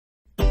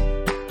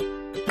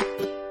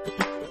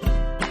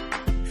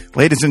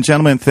Ladies and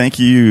gentlemen, thank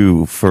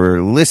you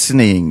for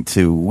listening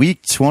to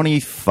week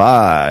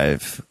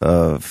 25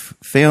 of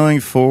Failing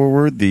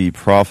Forward, the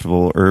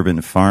Profitable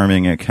Urban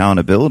Farming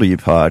Accountability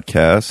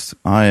Podcast.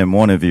 I am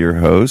one of your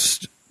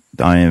hosts.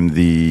 I'm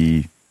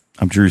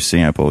Drew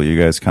Sample. You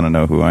guys kind of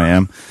know who I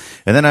am.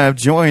 And then I'm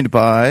joined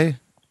by,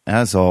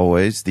 as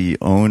always, the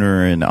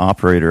owner and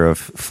operator of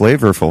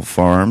Flavorful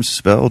Farms,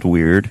 spelled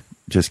weird.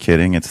 Just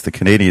kidding. It's the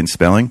Canadian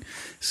spelling.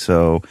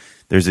 So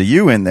there's a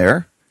U in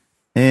there.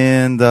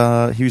 And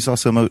he was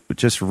also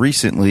just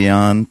recently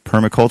on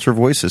Permaculture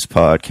Voices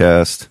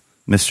podcast.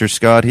 Mr.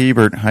 Scott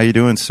Hebert, how you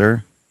doing,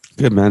 sir?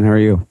 Good, man. How are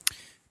you?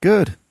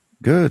 Good.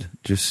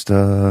 Just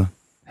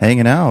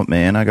hanging out,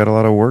 man. I got a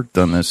lot of work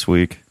done this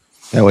week.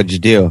 Yeah, what'd you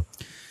do?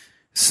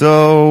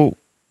 So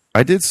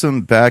I did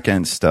some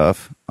back-end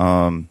stuff.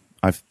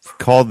 I've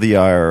called the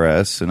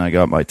IRS, and I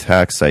got my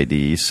tax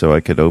ID so I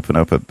could open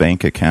up a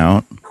bank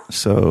account.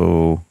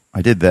 So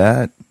I did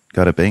that,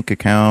 got a bank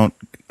account.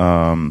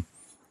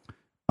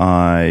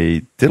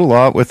 I did a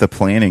lot with the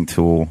planning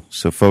tool,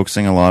 so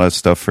focusing a lot of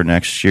stuff for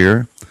next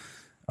year.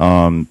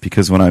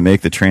 Because when I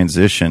make the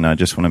transition, I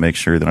just want to make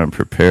sure that I'm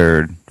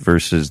prepared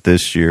versus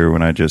this year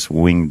when I just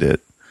winged it.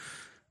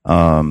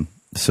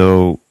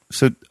 So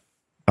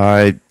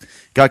I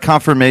got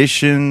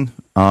confirmation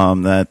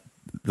that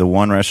the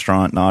one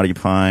restaurant, Naughty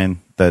Pine,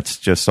 that's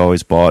just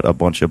always bought a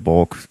bunch of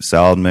bulk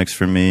salad mix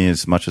for me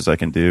as much as I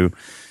can do.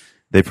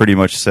 They pretty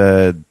much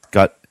said,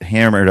 got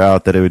hammered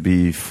out that it would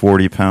be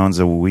 40 pounds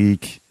a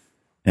week.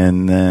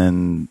 And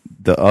then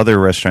the other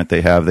restaurant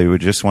they have, they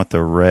would just want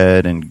the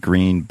red and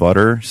green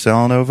butter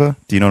Salanova.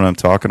 Do you know what I'm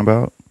talking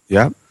about?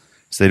 Yeah.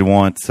 So they'd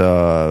want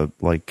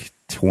like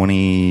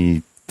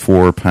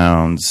 24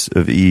 pounds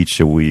of each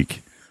a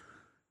week.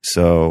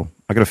 So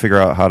I got to figure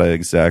out how to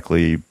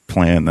exactly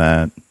plan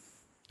that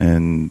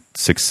and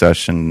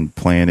succession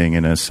planning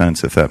in a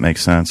sense, if that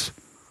makes sense.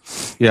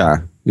 Yeah.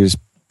 You just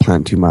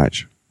plan too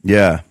much.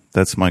 Yeah,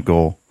 that's my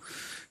goal.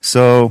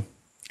 So,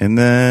 and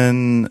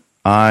then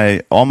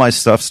all my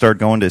stuff started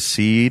going to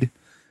seed.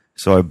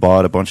 So I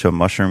bought a bunch of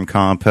mushroom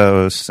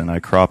compost and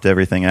I cropped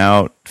everything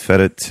out, fed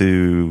it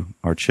to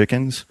our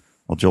chickens,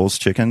 Joel's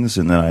chickens,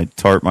 and then I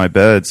tarped my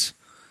beds.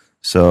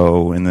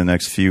 So in the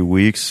next few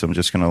weeks, I'm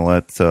just going to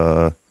let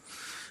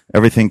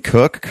everything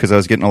cook because I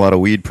was getting a lot of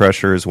weed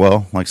pressure as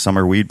well, like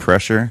summer weed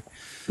pressure.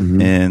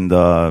 Mm-hmm. And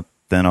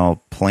then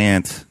I'll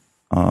plant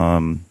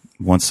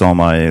once all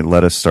my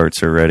lettuce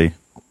starts are ready.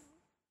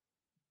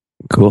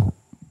 Cool.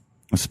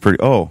 That's pretty.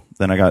 Oh,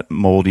 then I got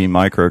moldy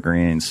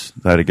microgreens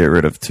that I had to get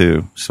rid of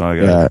too. So I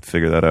got to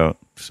figure that out.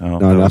 So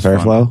not enough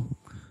airflow.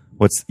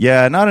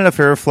 Not enough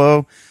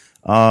airflow.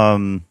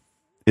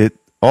 It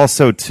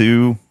also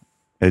too.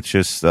 It's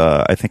just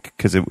I think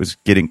because it was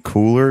getting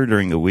cooler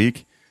during the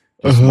week,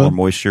 more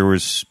moisture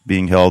was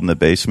being held in the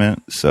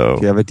basement. So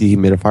do you have a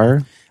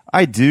dehumidifier?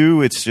 I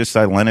do. It's just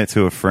I lent it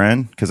to a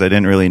friend because I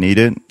didn't really need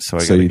it, so I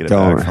got to get it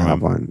back from him.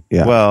 One.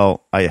 Yeah.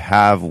 Well, I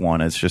have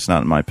one. It's just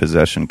not in my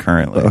possession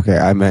currently. Okay,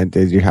 I meant,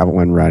 did you have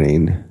one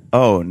running?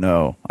 Oh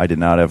no, I did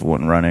not have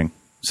one running.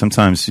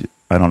 Sometimes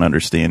I don't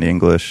understand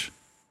English.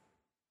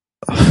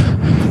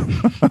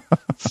 Fuck.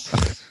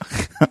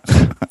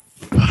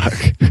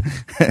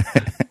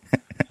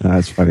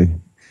 That's funny.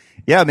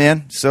 Yeah,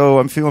 man. So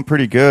I'm feeling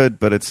pretty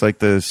good, but it's like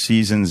the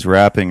season's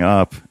wrapping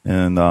up,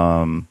 and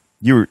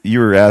You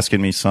were asking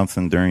me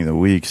something during the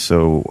week,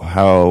 so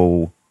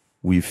how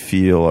we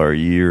feel our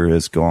year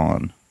has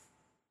gone.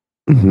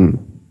 Mm-hmm.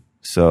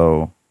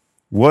 So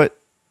what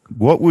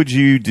would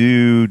you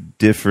do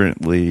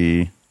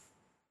differently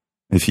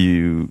if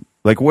you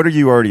what are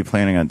you already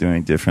planning on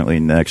doing differently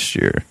next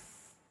year?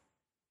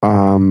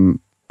 Man,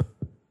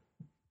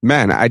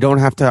 I don't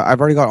have to.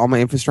 I've already got all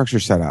my infrastructure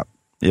set up.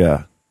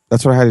 Yeah.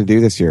 That's what I had to do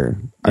this year.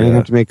 I didn't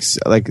have to make,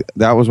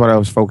 that was what I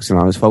was focusing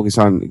on. I was focused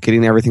on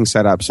getting everything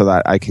set up so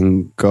that I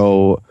can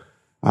go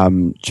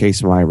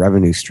chase my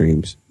revenue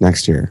streams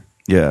next year.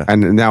 Yeah.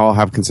 And now I'll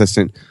have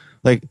consistent,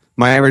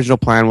 my original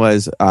plan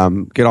was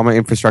get all my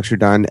infrastructure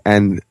done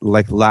and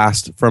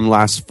last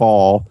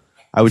fall,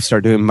 I would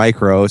start doing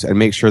micros and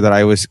make sure that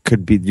I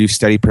could do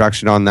steady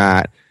production on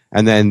that.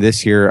 And then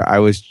this year I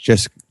was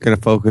just going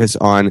to focus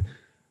on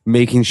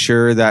making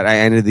sure that I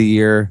ended the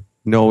year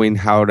knowing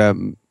how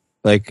to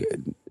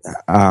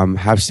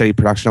have steady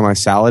production on my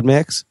salad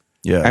mix,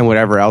 and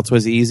whatever else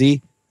was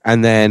easy,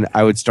 and then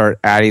I would start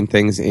adding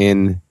things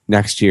in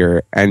next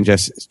year and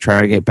just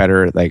try to get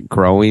better at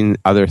growing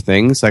other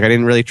things. I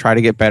didn't really try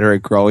to get better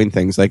at growing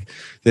things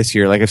this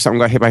year. If something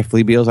got hit by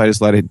flea beetles, I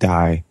just let it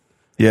die.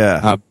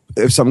 Yeah.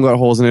 If something got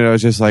holes in it, I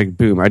was just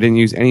boom. I didn't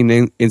use any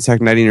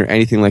insect netting or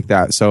anything like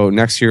that. So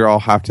next year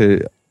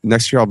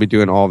I'll be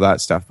doing all of that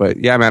stuff. But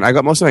yeah, man, I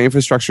got most of my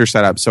infrastructure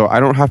set up, so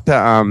I don't have to.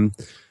 I'm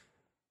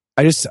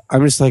just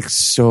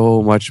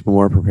so much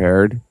more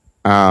prepared.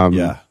 I'm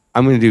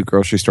going to do a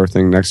grocery store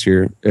thing next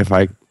year. I'm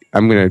probably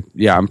going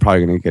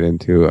to get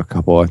into a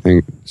couple, I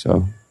think.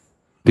 So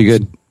be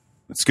good.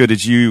 That's good.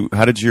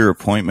 How did your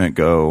appointment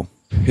go?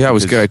 Yeah, it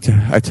was good.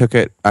 I took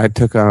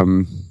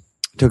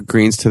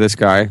greens to this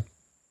guy.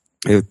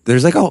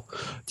 There's do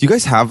you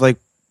guys have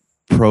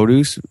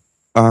produce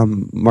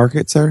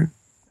markets there,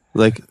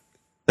 like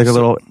a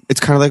little. It's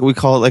kind of like we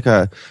call it like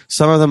a.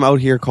 Some of them out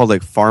here called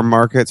like farm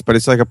markets, but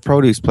it's like a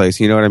produce place.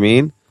 You know what I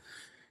mean?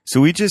 So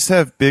we just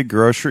have big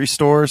grocery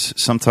stores.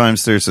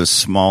 Sometimes there's a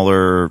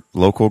smaller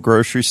local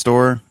grocery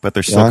store, but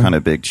they're still kind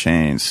of big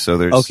chains. So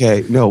there's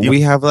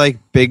we have like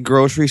big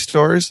grocery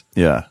stores.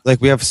 Yeah,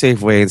 like we have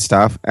Safeway and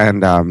stuff,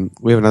 and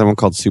we have another one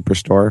called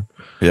Superstore.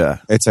 Yeah,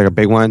 it's like a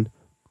big one,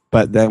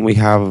 but then we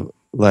have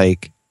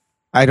like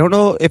I don't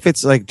know if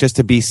it's like just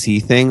a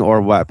BC thing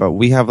or what, but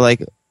we have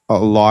like a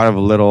lot of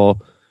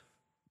little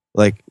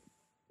like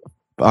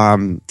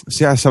some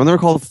of them are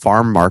called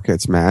farm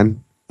markets,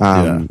 man.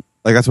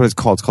 Like that's what it's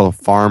called. It's called a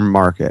farm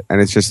market,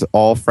 and it's just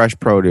all fresh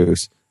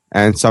produce.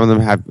 And some of them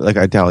have like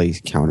a deli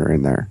counter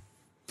in there.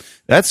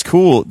 That's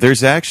cool.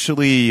 There's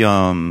actually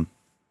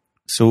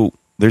so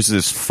there's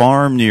this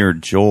farm near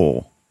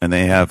Joel, and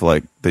they have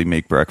like they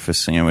make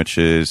breakfast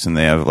sandwiches, and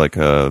they have like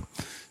it's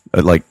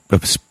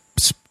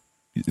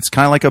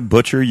kind of like a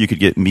butcher. You could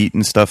get meat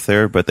and stuff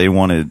there, but they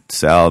wanted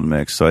salad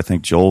mix, so I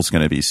think Joel's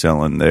going to be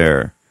selling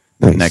there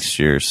next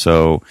year.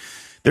 So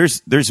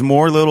there's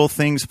more little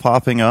things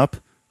popping up.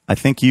 I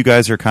think you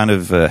guys are kind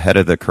of ahead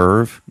of the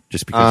curve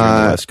just because you're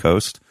on the West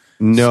Coast.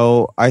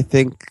 No, I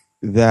think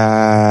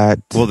that...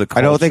 Well, the culture.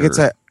 I don't think it's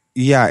a...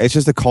 Yeah, it's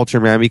just the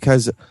culture, man,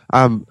 because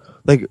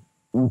like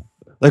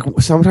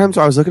sometimes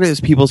I was looking at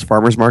these people's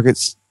farmers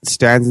markets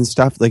stands and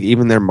stuff, like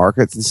even their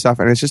markets and stuff,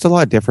 and it's just a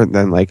lot different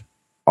than like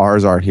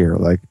ours are here.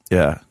 Like,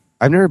 yeah,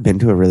 I've never been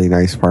to a really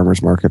nice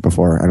farmers market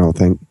before, I don't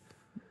think.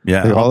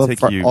 Yeah, like, all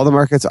the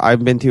markets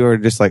I've been to are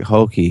just like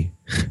hokey.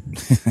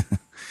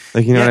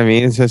 Like, you know what I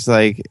mean? It's just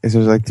like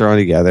thrown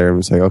together. I'm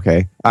just like,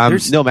 okay.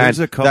 No, man. There's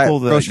a couple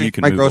that you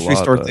can my move grocery a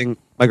lot, store but... thing.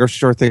 My grocery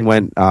store thing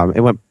went.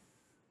 It went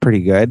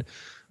pretty good.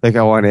 Like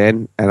I went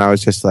in and I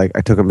was just like,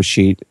 I took him a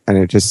sheet and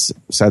it just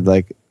said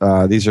like,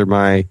 these are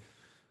my.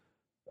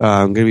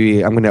 I'm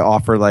going to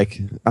offer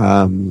like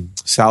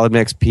salad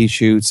mix, pea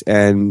shoots,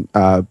 and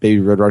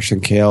baby red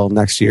Russian kale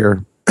next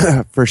year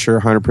for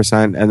sure,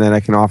 100%. And then I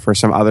can offer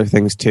some other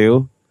things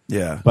too.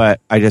 Yeah, but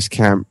I just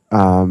can't.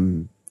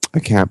 I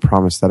can't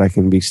promise that I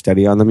can be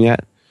steady on them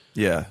yet.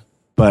 Yeah.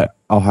 But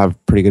I'll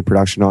have pretty good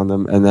production on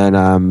them. And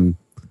then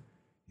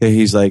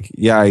he's like,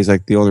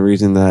 the only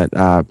reason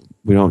that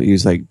we don't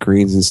use like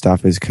greens and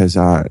stuff is because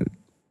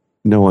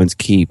no one's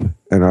keep.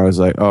 And I was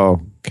like,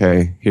 oh,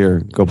 okay, here,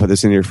 go put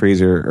this in your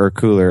freezer or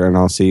cooler and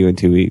I'll see you in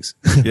 2 weeks.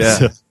 Yeah.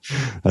 So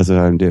that's what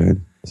I'm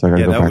doing. So I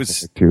gotta go back in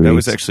 2 weeks. That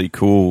was actually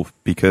cool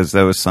because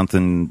that was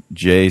something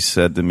Jay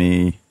said to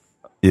me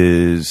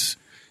is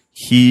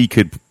he'd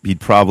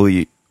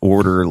probably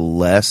order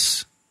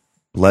less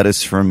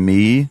lettuce from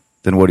me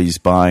than what he's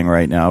buying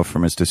right now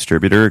from his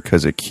distributor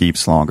because it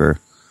keeps longer.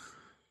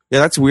 Yeah,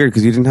 that's weird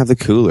because you didn't have the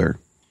cooler.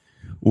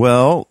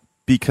 Well,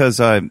 because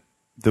it's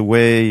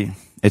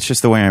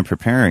just the way I'm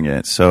preparing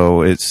it.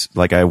 So it's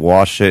like I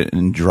wash it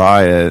and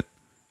dry it,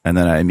 and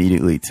then I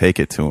immediately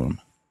take it to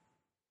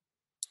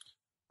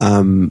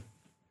him.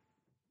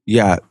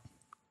 Yeah,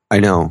 I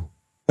know.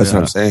 That's what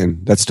I'm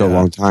saying. That's still a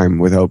long time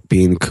without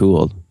being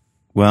cooled.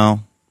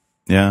 Well,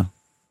 yeah.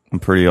 I'm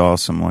pretty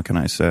awesome. What can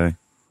I say?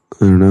 I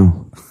don't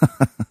know.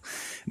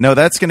 No,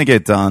 that's going to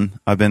get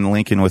done. I've been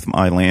linking with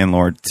my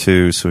landlord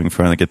too, so we can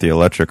finally get the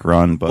electric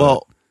run. But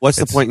well, what's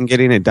the point in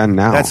getting it done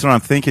now? That's what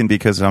I'm thinking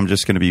because I'm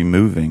just going to be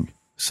moving.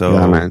 So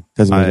yeah, man,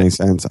 doesn't make any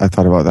sense. I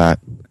thought about that.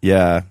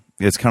 Yeah,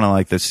 it's kind of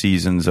like the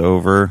season's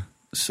over.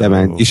 So. Yeah,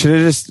 man, you should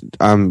have just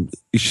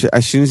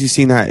as soon as you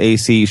seen that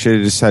AC, you should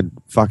have just said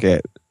fuck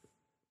it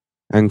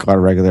and got a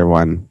regular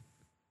one.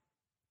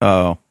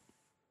 Oh,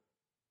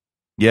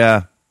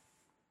 yeah.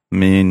 I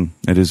mean,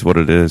 it is what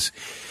it is.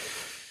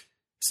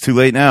 It's too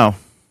late now.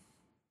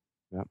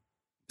 Yep.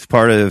 It's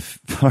part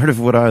of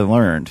what I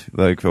learned,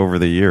 like over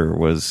the year,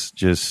 was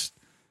just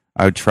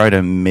I would try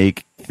to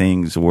make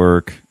things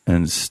work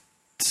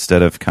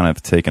instead of kind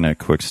of taking a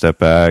quick step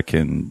back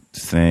and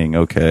saying,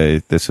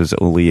 okay, this is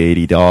only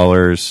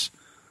 $80.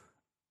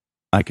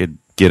 I could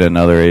get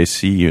another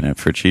AC unit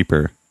for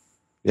cheaper.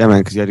 Yeah, man,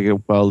 because you had to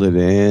get welded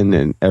in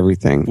and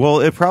everything. Well,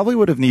 it probably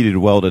would have needed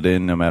welded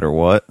in no matter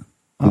what.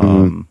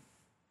 Mm-hmm.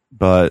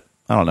 But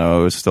I don't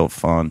know. It was still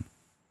fun.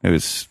 It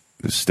was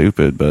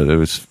stupid, but it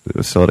was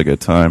still a good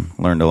time.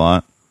 Learned a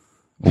lot.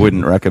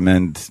 Wouldn't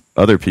recommend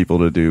other people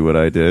to do what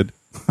I did.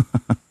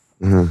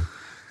 Mm-hmm.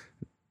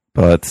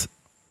 But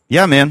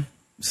yeah, man.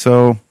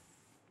 So,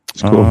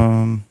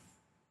 cool.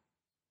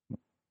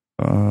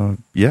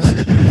 Yeah.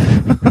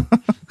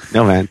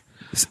 No, man.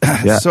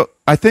 Yeah. So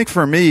I think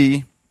for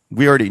me,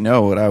 we already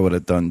know what I would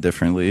have done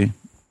differently.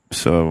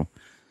 So,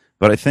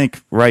 but I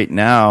think right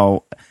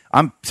now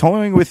I'm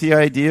toying with the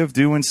idea of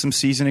doing some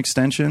season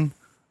extension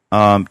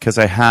because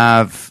I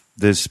have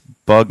this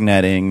bug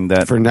netting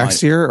that for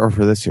next year or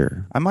for this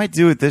year. I might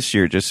do it this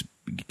year. Just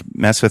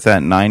mess with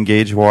that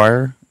 9-gauge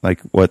wire, like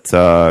what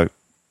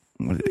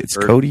it's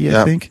Cody,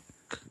 I think.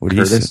 What do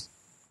you say?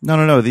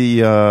 No.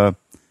 The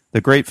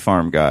Grape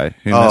Farm guy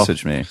who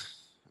messaged me.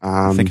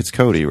 I think it's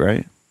Cody,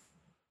 right?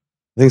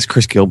 I think it's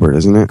Chris Gilbert,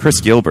 isn't it? Chris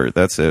Gilbert.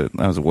 That's it.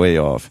 That was way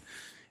off.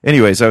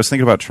 anyways, I was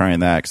thinking about trying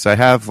that because I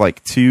have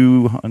like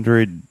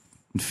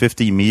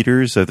 250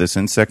 meters of this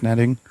insect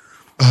netting.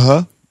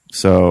 Uh-huh.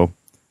 So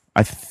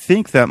I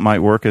think that might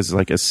work as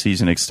like a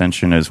season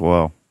extension as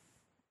well.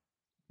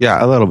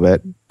 Yeah, a little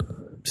bit.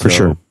 For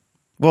sure.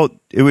 Well,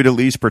 it would at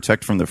least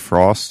protect from the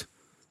frost.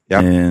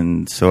 Yep.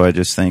 And so I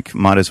just think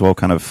might as well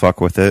kind of fuck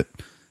with it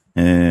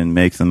and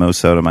make the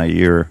most out of my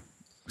year.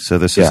 So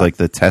this is like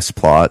the test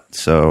plot.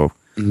 So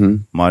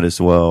might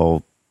as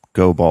well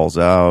go balls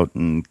out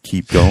and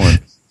keep going.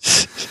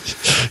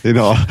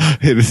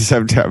 In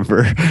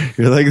September,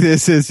 you're like,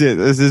 this is it.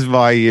 This is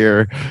my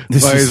year.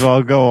 Might as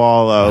well go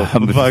all out.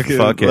 Fuck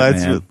it,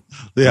 man.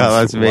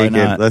 Let's make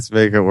it. Let's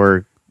make it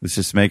work. Let's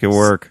just make it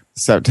work.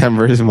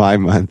 September is my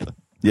month.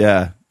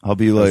 Yeah. I'll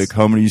be like,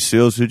 how many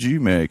sales did you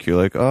make? You're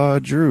like,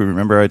 Drew,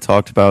 remember I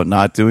talked about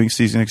not doing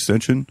season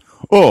extension?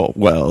 Oh,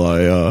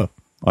 well,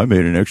 I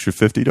made an extra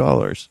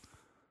 $50.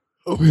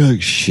 Oh, we're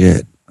like,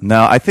 shit.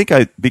 No, I think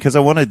because I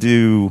want to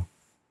do,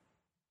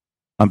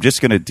 I'm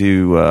just going to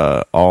do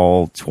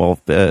all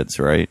 12 beds,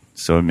 right?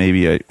 So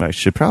maybe I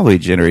should probably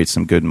generate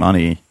some good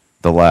money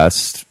the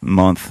last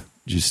month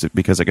just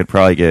because I could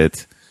probably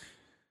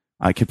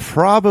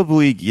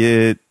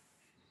get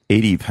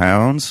 80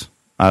 pounds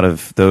out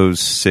of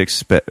those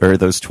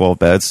those 12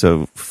 beds,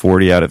 so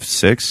 40 out of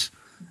 6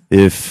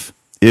 if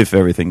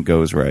everything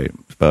goes right,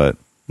 but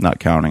not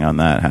counting on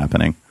that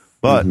happening.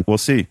 But we'll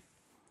see.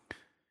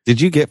 Did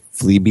you get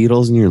flea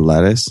beetles in your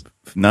lettuce?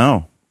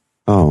 No.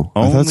 Oh,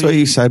 that's what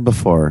you said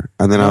before.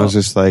 And then I was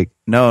just like...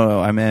 No,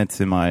 I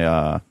meant in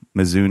my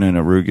Mizuna and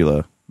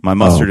arugula. My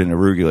mustard and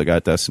arugula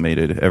got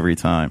decimated every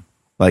time.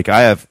 Like,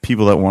 I have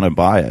people that want to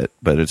buy it,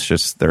 but it's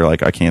just, they're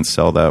like, I can't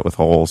sell that with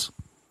holes.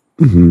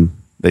 Mm-hmm.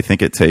 They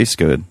think it tastes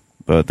good,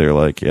 but they're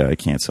like, yeah, I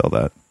can't sell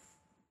that.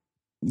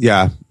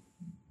 Yeah.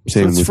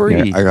 Same so it's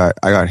free. I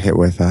got hit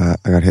with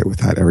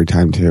that every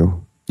time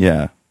too.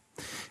 Yeah.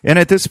 And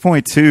at this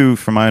point too,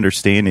 from my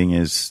understanding,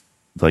 is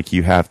like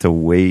you have to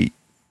wait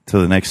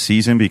till the next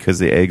season because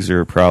the eggs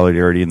are probably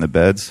already in the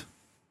beds.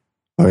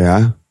 Oh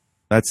yeah?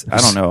 I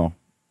don't know.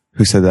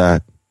 Who said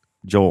that?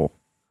 Joel.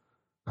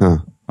 Huh.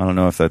 I don't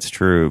know if that's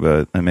true,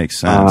 but that makes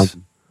sense.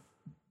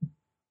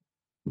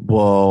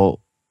 Well,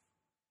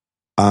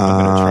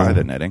 I'm going to try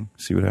the netting,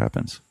 see what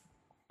happens.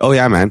 Oh,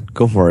 yeah, man.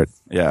 Go for it.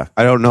 Yeah.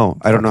 I don't know.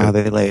 I don't know how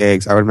they lay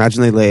eggs. I would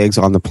imagine they lay eggs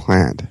on the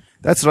plant.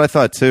 That's what I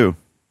thought, too.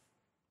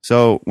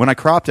 So when I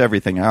cropped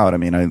everything out, I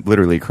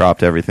literally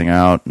cropped everything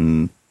out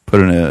and put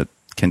it in a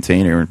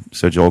container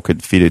so Joel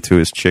could feed it to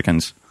his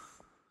chickens.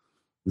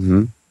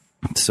 Mm-hmm.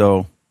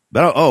 So,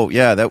 but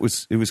it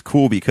was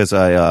cool because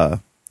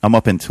I'm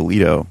up in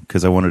Toledo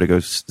because I wanted to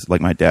go,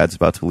 like my dad's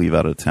about to leave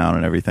out of town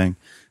and everything.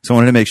 So I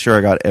wanted to make sure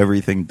I got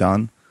everything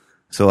done.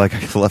 So like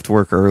I left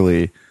work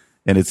early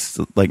and it's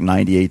like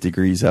 98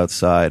 degrees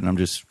outside and I'm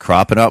just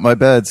cropping out my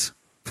beds.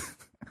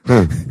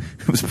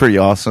 It was pretty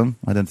awesome.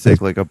 I didn't take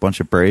like a bunch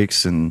of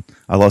breaks and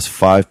I lost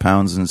 5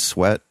 pounds in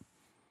sweat.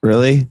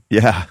 Really?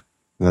 Yeah.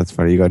 That's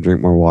funny. You got to drink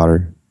more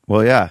water.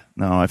 Well, yeah.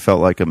 No, I felt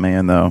like a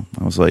man though.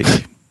 I was like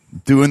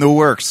doing the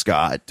work,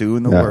 Scott,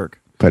 doing the work.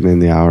 Putting in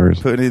the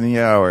hours. Putting in the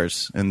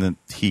hours and the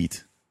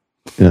heat.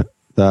 Yeah.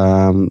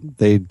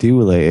 They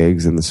do lay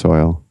eggs in the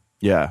soil.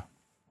 Yeah.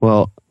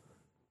 Well,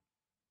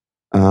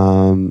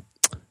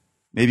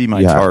 maybe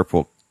my tarp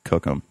will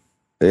cook them.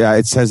 Yeah,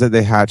 it says that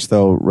they hatch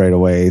though right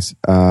away.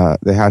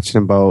 They hatch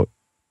in about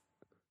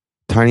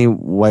tiny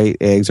white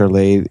eggs are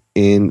laid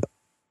in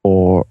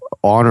or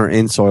on or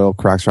in soil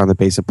cracks around the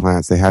base of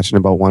plants. They hatch in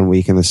about 1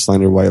 week, and the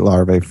slender white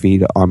larvae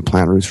feed on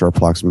plant roots for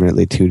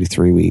approximately 2 to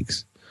 3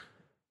 weeks.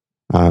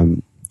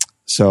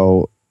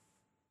 So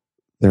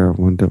there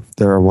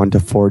are 1 to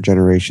 4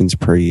 generations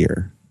per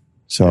year.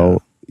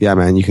 So yeah,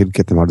 man, you could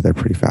get them out of there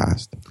pretty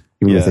fast,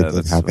 even if they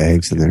didn't have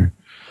eggs in there.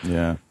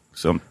 Yeah.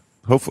 So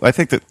hopefully, I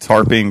think that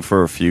tarping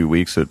for a few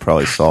weeks would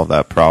probably solve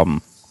that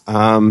problem.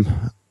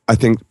 I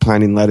think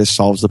planting lettuce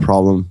solves the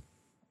problem.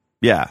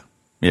 Yeah.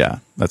 Yeah.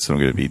 That's what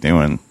I'm going to be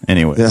doing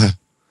anyways. Yeah.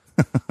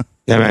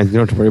 Yeah, man. You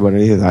don't have to worry about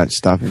any of that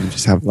stuff. You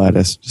just have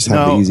lettuce. Just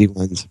have the easy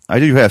ones. I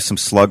do have some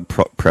slug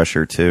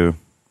pressure too.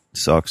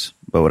 Sucks,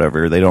 but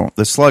whatever.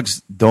 The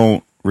slugs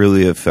don't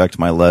really affect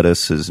my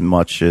lettuce as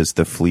much as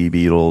the flea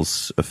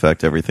beetles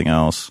affect everything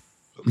else.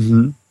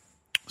 Mm-hmm.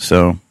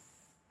 So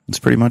that's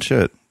pretty much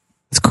it.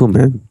 It's cool,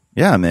 man.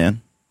 Yeah,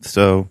 man.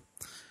 So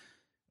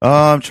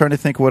I'm trying to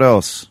think what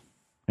else.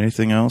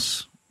 Anything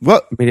else?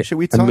 What should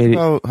we talk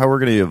about how we're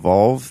going to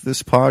evolve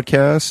this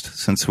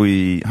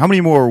podcast? How many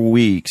more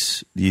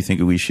weeks do you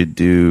think we should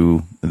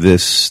do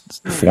this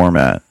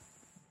format?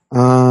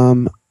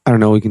 I don't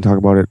know. We can talk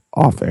about it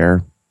off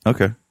air.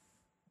 Okay.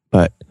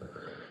 But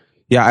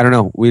yeah, I don't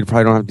know. We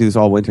probably don't have to do this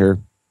all winter.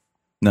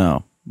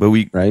 No, but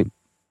right?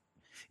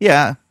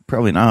 Yeah,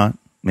 probably not.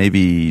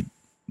 Maybe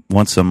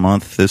once a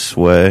month this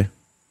way.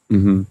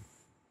 Mm-hmm.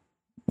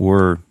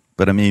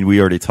 But we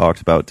already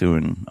talked about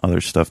doing other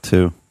stuff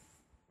too.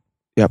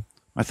 Yep.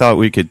 I thought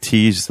we could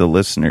tease the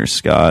listeners,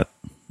 Scott,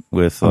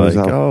 with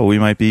we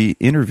might be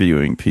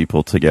interviewing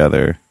people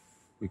together.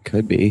 We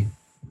could be.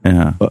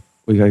 Yeah. But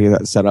we got to get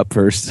that set up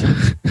first.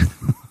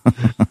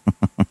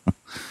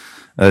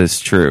 That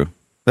is true.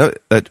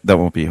 That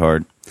won't be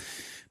hard.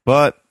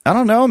 But I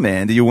don't know,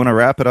 man. Do you want to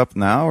wrap it up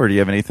now, or do you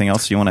have anything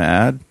else you want to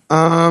add?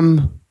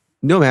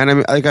 No,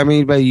 man. I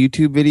made my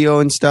YouTube video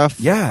and stuff.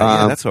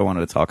 Yeah, that's what I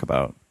wanted to talk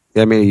about.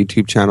 Yeah, I made a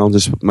YouTube channel,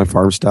 just my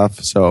farm stuff.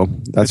 So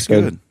that's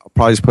good. I'll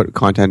probably just put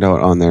content out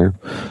on there.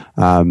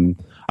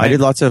 I did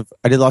lots of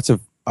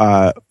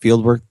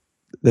field work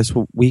this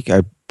week.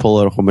 I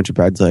pulled out a whole bunch of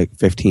beds, like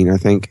 15, I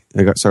think.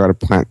 I got to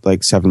plant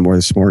like 7 more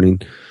this morning,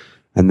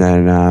 and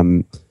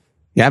then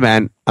yeah,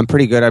 man, I'm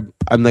pretty good.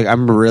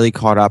 I'm really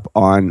caught up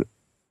on.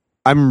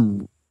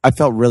 I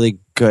felt really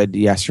good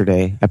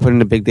yesterday. I put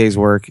in a big day's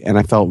work, and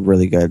I felt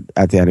really good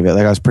at the end of it.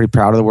 Like, I was pretty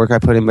proud of the work I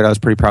put in, but I was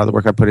pretty proud of the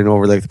work I put in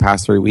over like the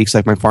past 3 weeks.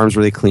 Like, my farm's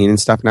really clean and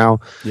stuff now.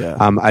 Yeah.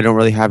 I don't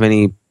really have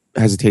any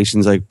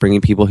hesitations like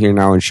bringing people here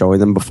now and showing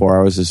them. Before,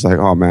 I was just like,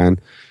 oh man,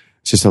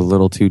 it's just a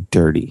little too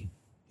dirty.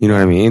 You know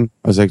what I mean?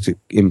 I was like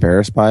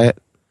embarrassed by it,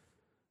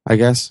 I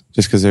guess,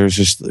 just because we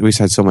just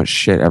had so much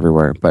shit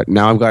everywhere. But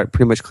now I've got it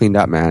pretty much cleaned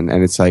up, man,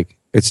 and it's like,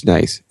 it's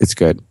nice, it's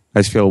good. I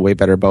just feel way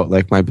better about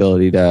like my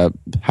ability to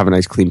have a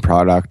nice clean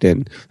product,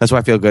 and that's why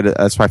I feel good.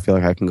 That's why I feel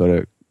like I can go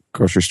to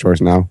grocery stores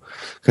now,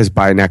 because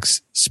by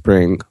next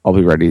spring I'll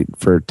be ready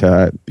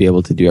to be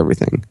able to do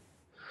everything.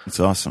 It's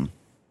awesome.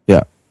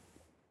 Yeah.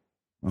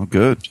 Oh,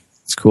 good.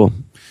 It's cool.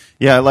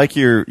 Yeah, I like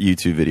your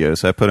YouTube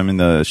videos. I put them in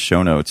the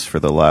show notes for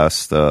the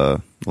last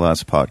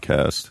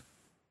podcast.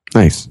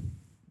 Nice.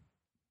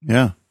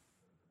 Yeah.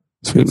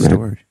 Sweet Good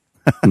story.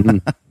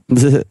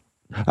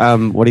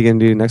 Mm-hmm. What are you gonna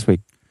do next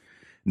week?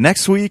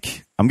 Next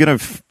week, I'm gonna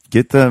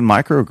get the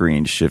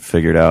microgreen shit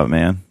figured out,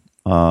 man.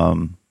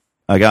 I'm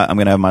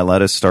gonna have my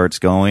lettuce starts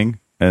going,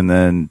 and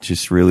then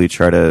just really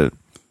try to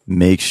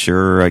make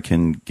sure I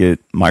can get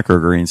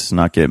microgreens to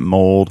not get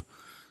mold,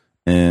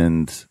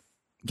 and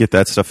get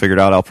that stuff figured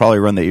out. I'll probably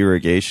run the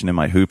irrigation in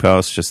my hoop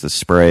house, just the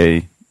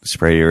spray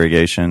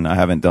irrigation. I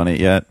haven't done it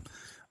yet.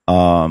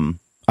 I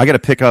got to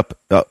pick up.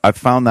 I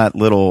found that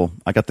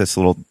I got this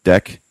little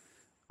deck.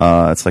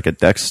 It's like a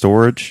deck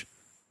storage,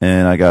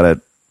 and I got it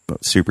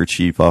super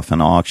cheap off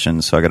an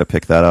auction, so I got to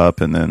pick that up,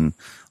 and then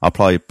I'll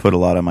probably put a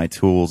lot of my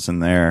tools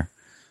in there.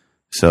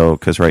 So,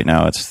 because right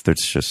now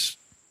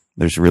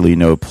there's really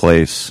no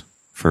place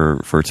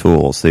for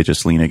tools. They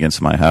just lean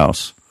against my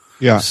house.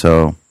 Yeah.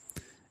 So,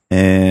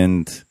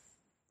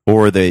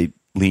 or they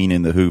lean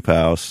in the hoop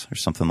house or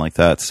something like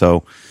that.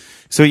 So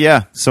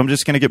yeah. So I'm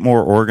just gonna get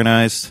more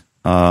organized.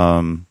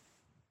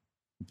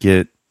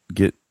 Get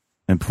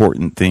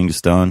important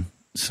things done.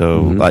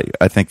 So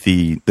I think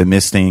the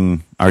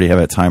misting, I already have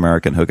a timer I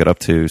can hook it up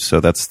to. So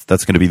that's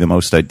going to be the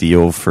most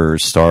ideal for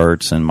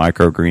starts and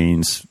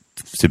microgreens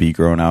to be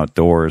grown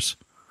outdoors.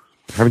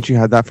 Haven't you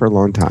had that for a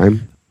long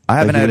time? I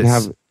haven't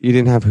you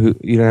didn't have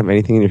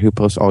anything in your hoop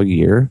house all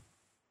year?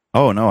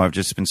 Oh no, I've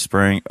just been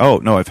spraying.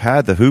 Oh no, I've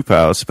had the hoop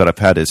house, but I've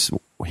had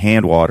to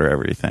hand water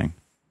everything.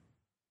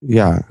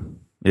 Yeah.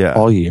 Yeah.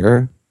 All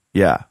year?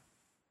 Yeah.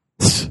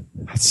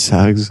 That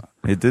sucks.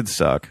 It did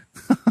suck.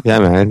 Yeah,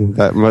 man.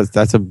 That must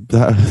have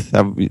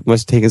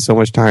taken so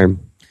much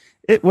time.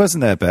 It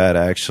wasn't that bad,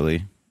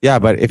 actually. Yeah,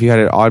 but if you had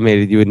it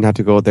automated, you wouldn't have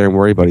to go out there and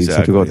worry about it. You just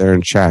have to go out there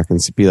and check and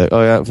be like,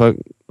 oh yeah, fuck,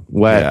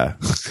 wet. Yeah.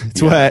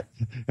 It's wet.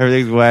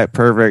 Everything's wet.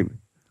 Perfect.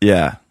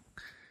 Yeah.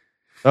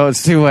 Oh,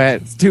 it's too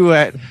wet. It's too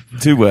wet.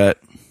 Too wet.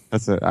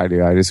 That's what I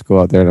do. I just go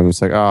out there and I'm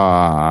just like,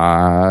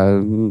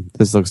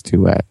 this looks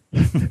too wet.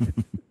 This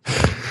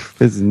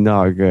is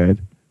not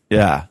good.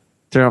 Yeah.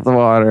 Turn off the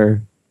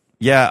water.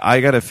 Yeah,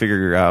 I got to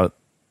figure out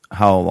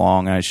how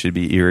long I should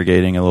be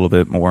irrigating a little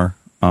bit more.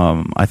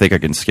 I think I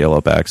can scale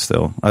it back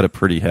still. I had a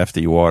pretty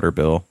hefty water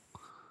bill.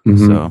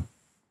 So,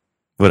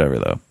 whatever,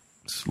 though.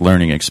 It's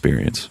learning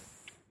experience.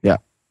 Yeah.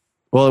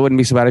 Well, it wouldn't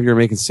be so bad if you were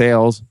making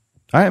sales.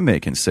 I am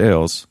making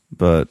sales,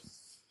 but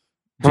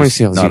how many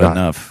sales not you got?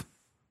 Enough.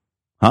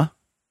 Huh?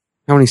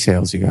 How many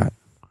sales you got?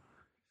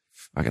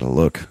 I got to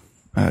look.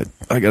 I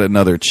got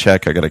another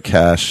check I got to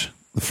cash.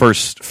 The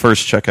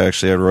first check I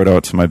wrote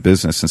out to my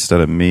business instead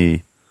of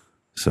me.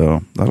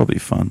 So that'll be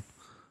fun.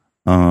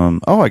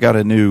 I got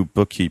a new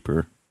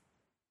bookkeeper.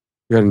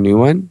 You got a new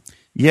one?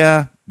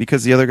 Yeah,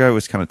 because the other guy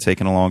was kind of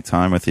taking a long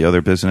time with the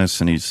other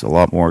business, and he's a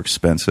lot more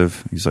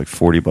expensive. He's like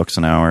 $40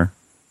 an hour.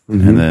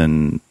 And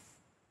then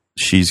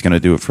she's going to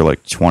do it for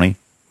like 20.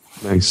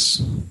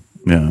 Nice.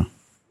 Yeah.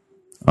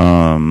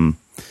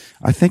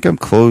 I think I'm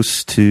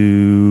close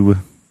to,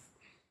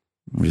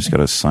 I just got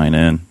to sign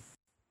in.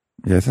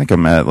 Yeah, I think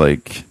I'm at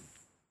like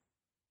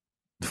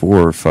 $4,000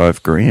 or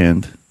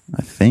 $5,000.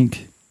 I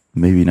think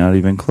maybe not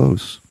even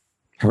close.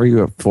 How are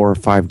you at $4,000 or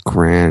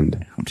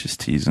 $5,000? I'm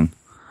just teasing.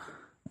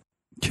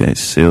 Okay,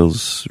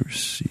 sales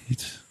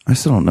receipts. I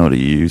still don't know how to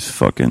use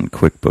fucking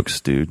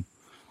QuickBooks, dude.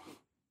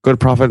 Go to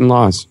profit and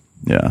loss.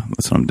 Yeah,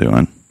 that's what I'm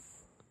doing.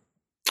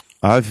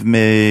 I've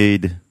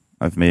made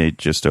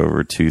just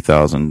over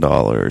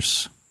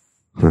 $2,000.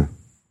 Huh. Why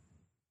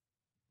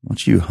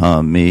don't you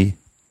hum me?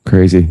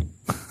 Crazy.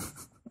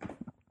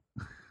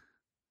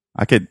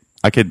 I could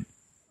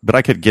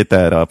get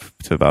that up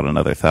to about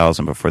another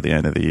 1,000 before the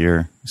end of the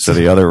year. So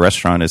the other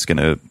restaurant is going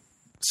to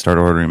start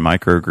ordering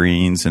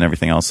microgreens and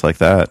everything else like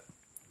that.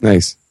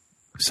 Nice.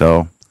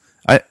 So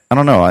I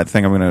don't know. I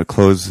think I'm going to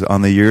close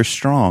on the year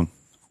strong.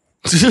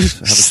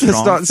 That's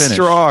not finish.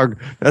 strong.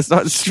 That's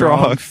not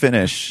strong.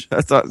 Finish.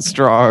 That's not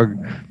strong.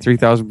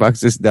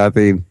 $3,000 is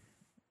nothing.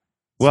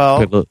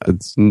 Well,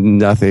 It's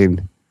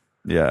nothing.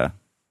 yeah.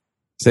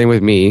 Same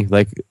with me.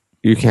 Like,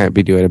 you can't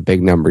be doing a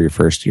big number your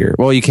first year.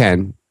 Well, you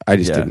can. I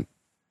just didn't.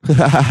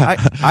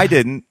 I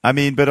didn't. I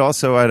mean, but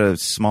also I had a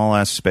small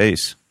ass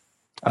space.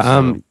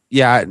 So.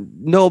 Yeah.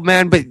 No,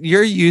 man. But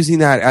you're using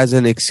that as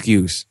an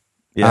excuse.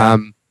 Yeah.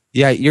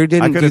 Yeah. You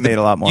didn't. I could have made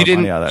a lot more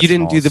money out of that.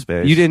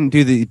 You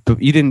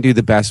didn't do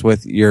the best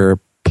with your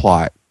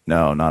plot.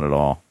 No, not at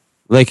all.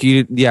 Like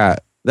you. Yeah.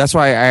 That's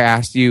why I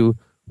asked you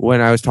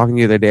when I was talking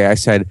to you the other day. I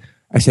said,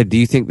 do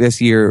you think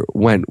this year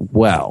went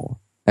well?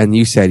 And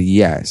you said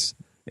yes.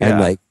 Yeah. And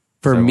like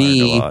for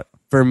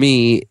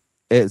me,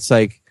 it's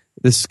like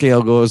the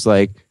scale goes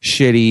like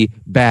shitty,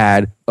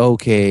 bad,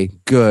 okay,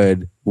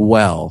 good,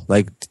 well.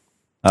 Like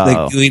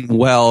doing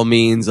well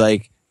means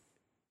like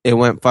it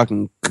went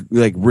fucking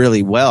like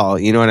really well.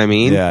 You know what I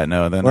mean? Yeah,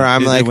 no. Then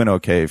it went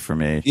okay for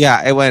me.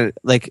 Yeah, it went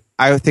like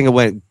I think it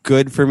went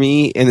good for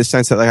me in the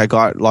sense that like I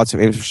got lots of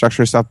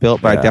infrastructure and stuff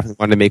built, but I definitely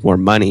wanted to make more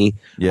money.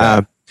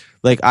 Yeah.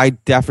 I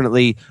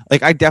definitely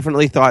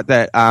thought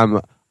that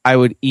I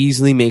would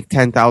easily make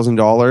 $10,000.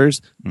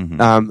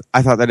 Mm-hmm.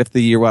 I thought that if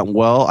the year went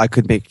well, I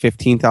could make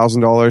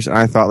 $15,000, and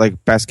I thought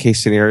like best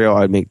case scenario,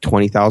 I'd make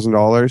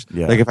 $20,000.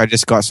 Yeah. Like if I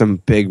just got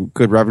some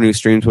good revenue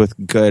streams with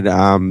good,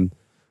 some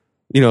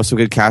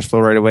good cash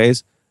flow right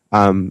aways.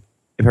 If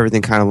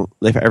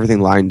everything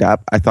lined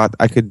up, I thought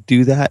I could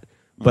do that.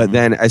 But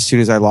then as soon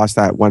as I lost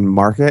that one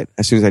market,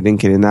 as soon as I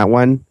didn't get in that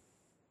one,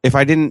 if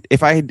I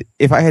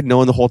had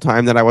known the whole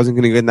time that I wasn't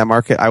going to get in that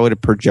market, I would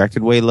have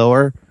projected way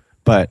lower.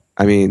 But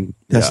I mean,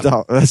 that's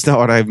not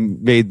what I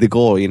made the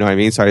goal. You know what I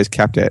mean? So I just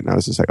kept it, and I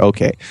was just like,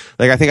 okay.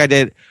 Like I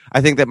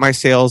think that my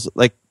sales,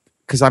 like,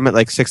 because I'm at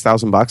like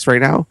 $6,000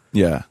 right now.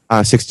 Yeah,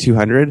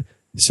 6,200.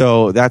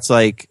 So that's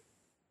like,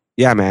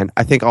 yeah, man.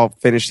 I think I'll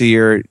finish the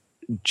year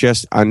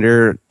just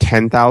under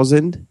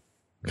 10,000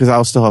 because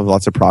I'll still have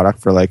lots of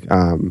product for like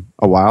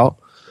a while.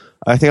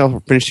 I think I'll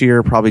finish the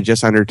year probably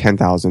just under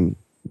 10,000.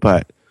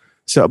 But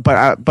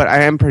I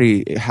am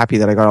pretty happy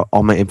that I got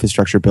all my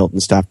infrastructure built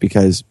and stuff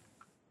because.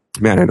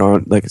 Man, I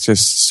don't like it's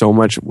just so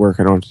much work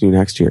I don't have to do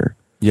next year.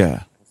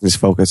 Yeah. Just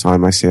focus on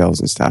my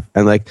sales and stuff.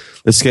 And like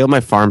the scale of my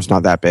farm's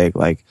not that big.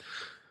 Like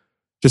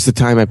just the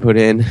time I put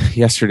in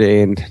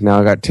yesterday and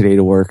now I got today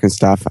to work and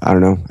stuff. I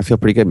don't know. I feel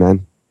pretty good,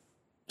 man.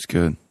 It's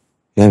good.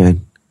 Yeah,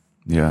 man.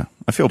 Yeah.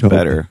 I feel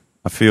better.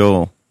 I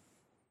feel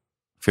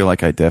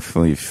like I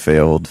definitely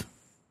failed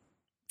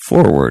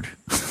forward.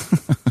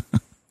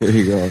 There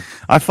you go.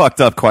 I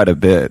fucked up quite a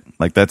bit.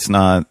 Like that's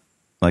not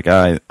like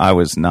I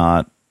was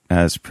not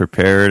as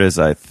prepared as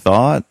I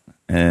thought,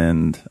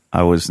 and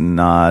I wasn't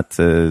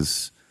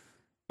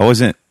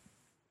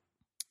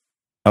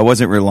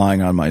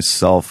relying on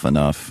myself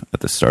enough at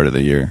the start of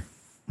the year.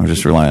 I was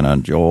just relying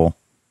on Joel,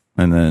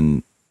 and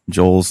then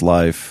Joel's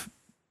life,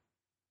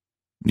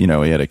 he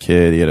had a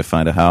kid, he had to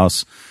find a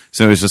house,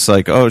 so it was just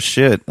like, oh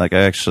shit, like I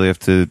actually have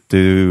to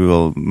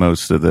do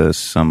most of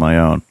this on my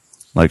own,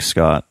 like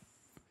Scott.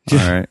 All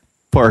right,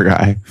 Poor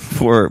guy.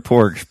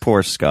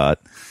 Poor Scott.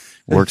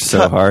 Works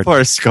so hard.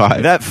 Poor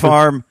Scott. That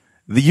farm,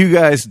 you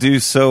guys do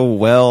so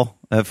well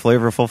at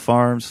Flavorful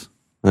Farms.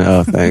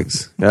 Oh,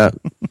 thanks. Yep.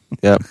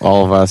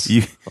 All of us.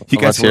 You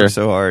guys work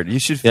so hard. You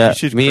should.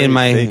 Me and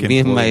my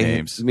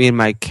names. Me and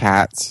my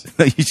cats.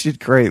 You should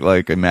create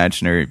like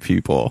imaginary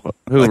people.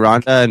 Who?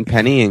 Rhonda and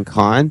Penny and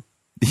Con.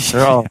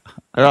 They're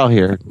all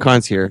here.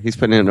 Con's here. He's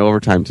putting in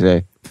overtime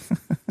today.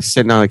 He's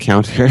sitting on the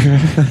counter.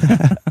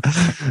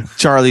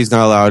 Charlie's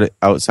not allowed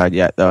outside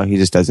yet, though. He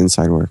just does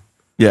inside work.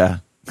 Yeah.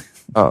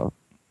 Oh,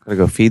 gotta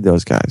go feed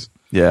those guys.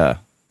 Yeah,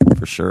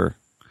 for sure.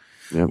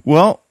 Yep.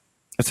 Well,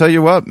 I tell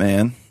you what,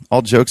 man.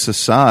 All jokes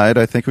aside,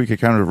 I think we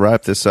could kind of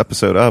wrap this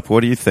episode up.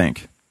 What do you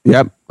think?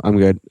 Yep, I'm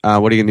good.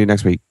 What are you gonna do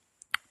next week?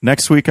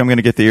 Next week, I'm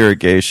gonna get the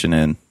irrigation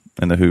in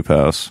the hoop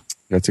house.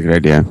 That's a good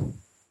idea.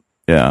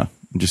 Yeah,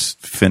 just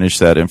finish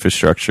that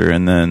infrastructure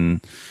and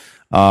then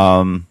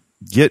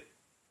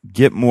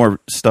get more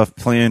stuff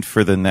planned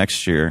for the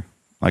next year.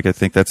 Like I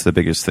think that's the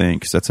biggest thing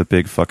because that's a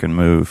big fucking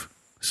move.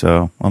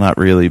 So, well, not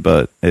really,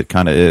 but it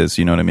kind of is.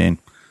 You know what I mean?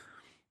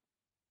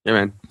 Yeah,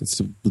 man. It's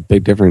a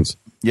big difference.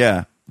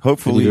 Yeah.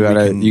 Hopefully, you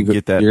can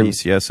get that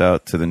BCS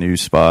out to the new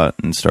spot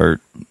and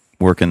start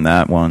working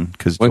that one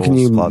because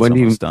Joel's spot's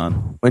almost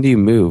done. When do you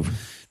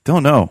move?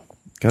 Don't know.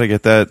 Got to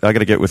get that. I got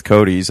to get with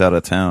Cody. He's out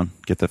of town.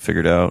 Get that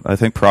figured out. I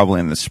think probably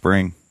in the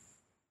spring.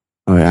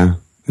 Oh, yeah.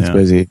 It's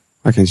busy.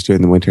 Why can't you do it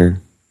in the winter?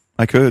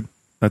 I could.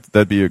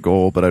 That'd be a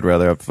goal, but I'd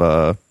rather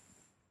have...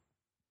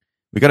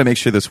 we got to make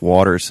sure this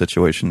water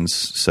situation's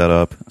set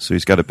up. So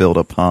he's got to build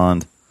a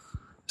pond.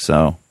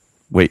 So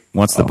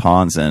once the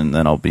pond's in,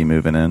 then I'll be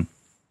moving in.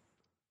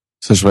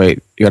 So just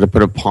wait. You got to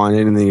put a pond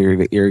in and then you're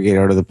going to irrigate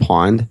out of the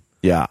pond?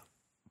 Yeah.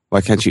 Why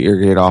can't you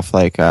irrigate off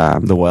like...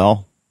 the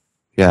well?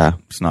 Yeah.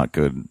 It's not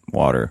good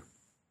water.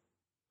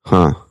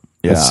 Huh.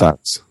 Yeah. That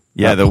sucks.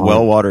 Yeah, the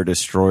well water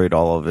destroyed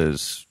all of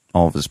his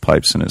all of his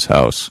pipes in his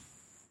house.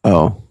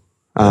 Oh.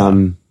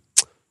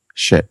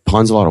 Shit.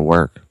 Pond's a lot of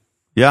work.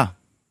 Yeah.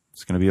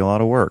 It's going to be a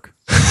lot of work.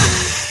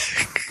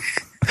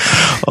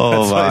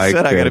 Oh, that's my what I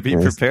said. goodness. I got to be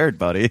prepared,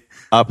 buddy.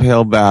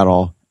 Uphill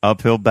battle.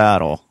 Uphill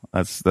battle.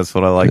 That's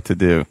what I like to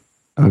do.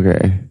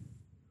 Okay.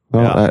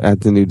 Well, Yeah. that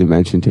adds a new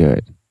dimension to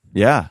it.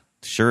 Yeah,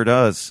 sure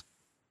does.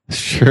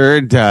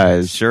 Sure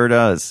does. Sure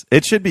does.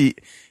 It should be.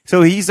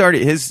 So he's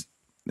already his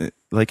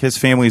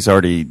family's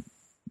already.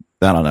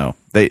 I don't know.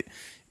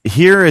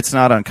 Here it's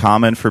not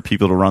uncommon for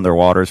people to run their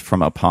waters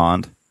from a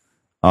pond,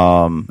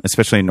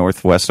 especially in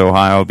Northwest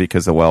Ohio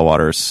because the well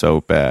water is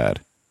so bad.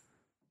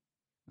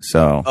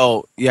 So.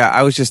 Oh yeah,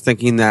 I was just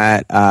thinking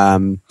that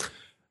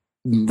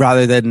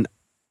rather than,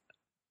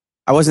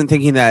 I wasn't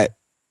thinking that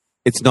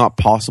it's not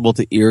possible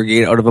to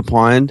irrigate out of a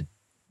pond.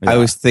 Yeah. I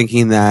was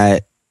thinking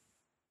that,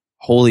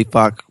 holy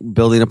fuck,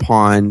 building a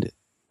pond.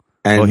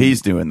 And Well,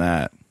 he's doing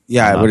that.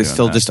 yeah, I'm but it's not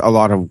still doing that. just a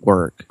lot of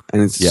work,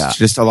 and it's Yeah.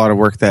 just a lot of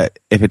work that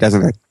if it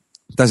doesn't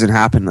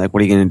happen, like,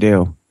 what are you going to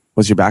do?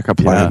 What's your backup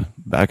plan? Yeah,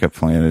 backup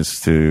plan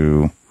is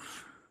to.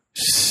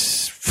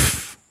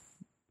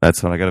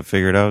 That's what I got to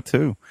figure it out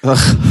too.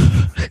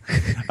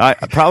 I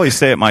probably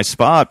stay at my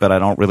spot, but I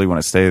don't really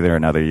want to stay there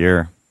another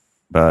year.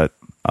 But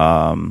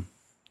I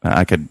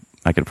could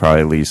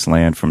probably lease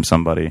land from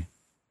somebody.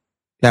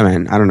 Yeah,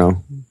 man. I don't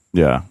know.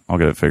 Yeah, I'll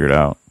get it figured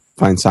out.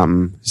 Find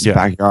something. Just Yeah.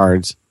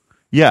 backyards.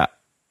 Yeah.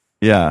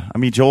 I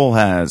mean, Joel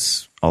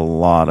has a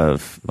lot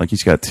of,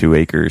 he's got 2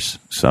 acres,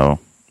 so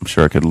I'm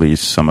sure I could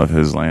lease some of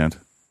his land.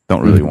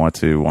 Don't really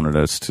wanted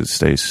us to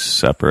stay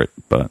separate,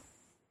 but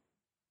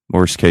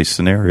worst case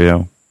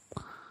scenario.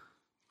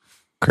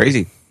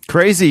 Crazy,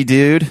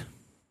 dude.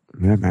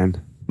 Yeah,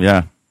 man.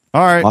 Yeah.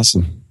 All right.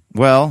 Awesome.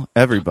 Well,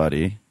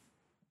 everybody,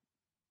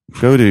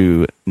 go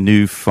to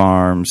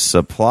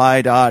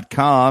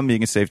newfarmsupply.com. You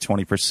can save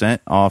 20%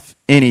 off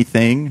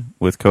anything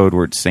with code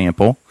word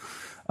sample.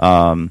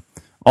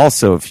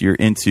 Also, if you're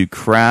into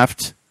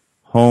craft,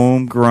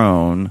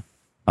 homegrown,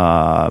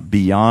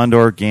 beyond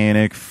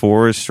organic,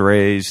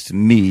 forest-raised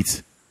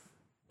meat,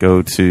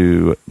 go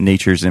to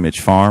Nature's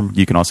Image Farm.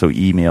 You can also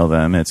email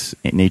them. It's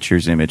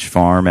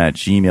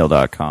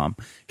nature'simagefarm@gmail.com.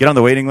 Get on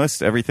the waiting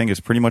list. Everything is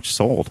pretty much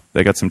sold.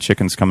 They got some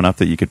chickens coming up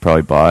that you could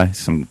probably buy,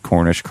 some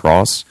Cornish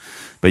cross.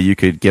 But you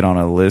could get on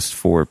a list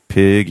for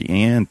pig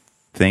and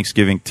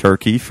Thanksgiving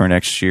turkey for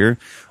next year.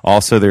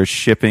 Also, they're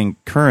shipping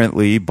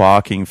currently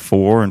Bocking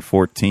 4 and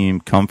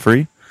 14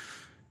 comfrey.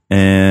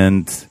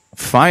 And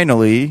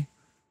finally,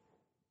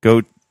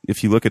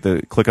 if you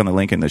click on the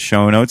link in the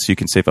show notes, you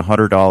can save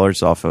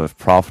 $100 off of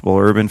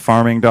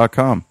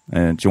profitableurbanfarming.com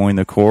and join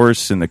the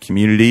course in the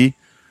community,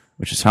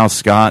 which is how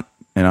Scott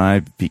and I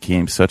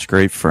became such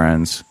great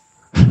friends.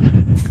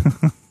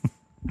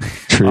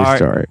 True All right.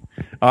 story.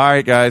 All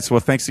right, guys. Well,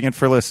 thanks again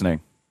for listening.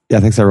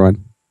 Yeah, thanks,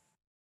 everyone.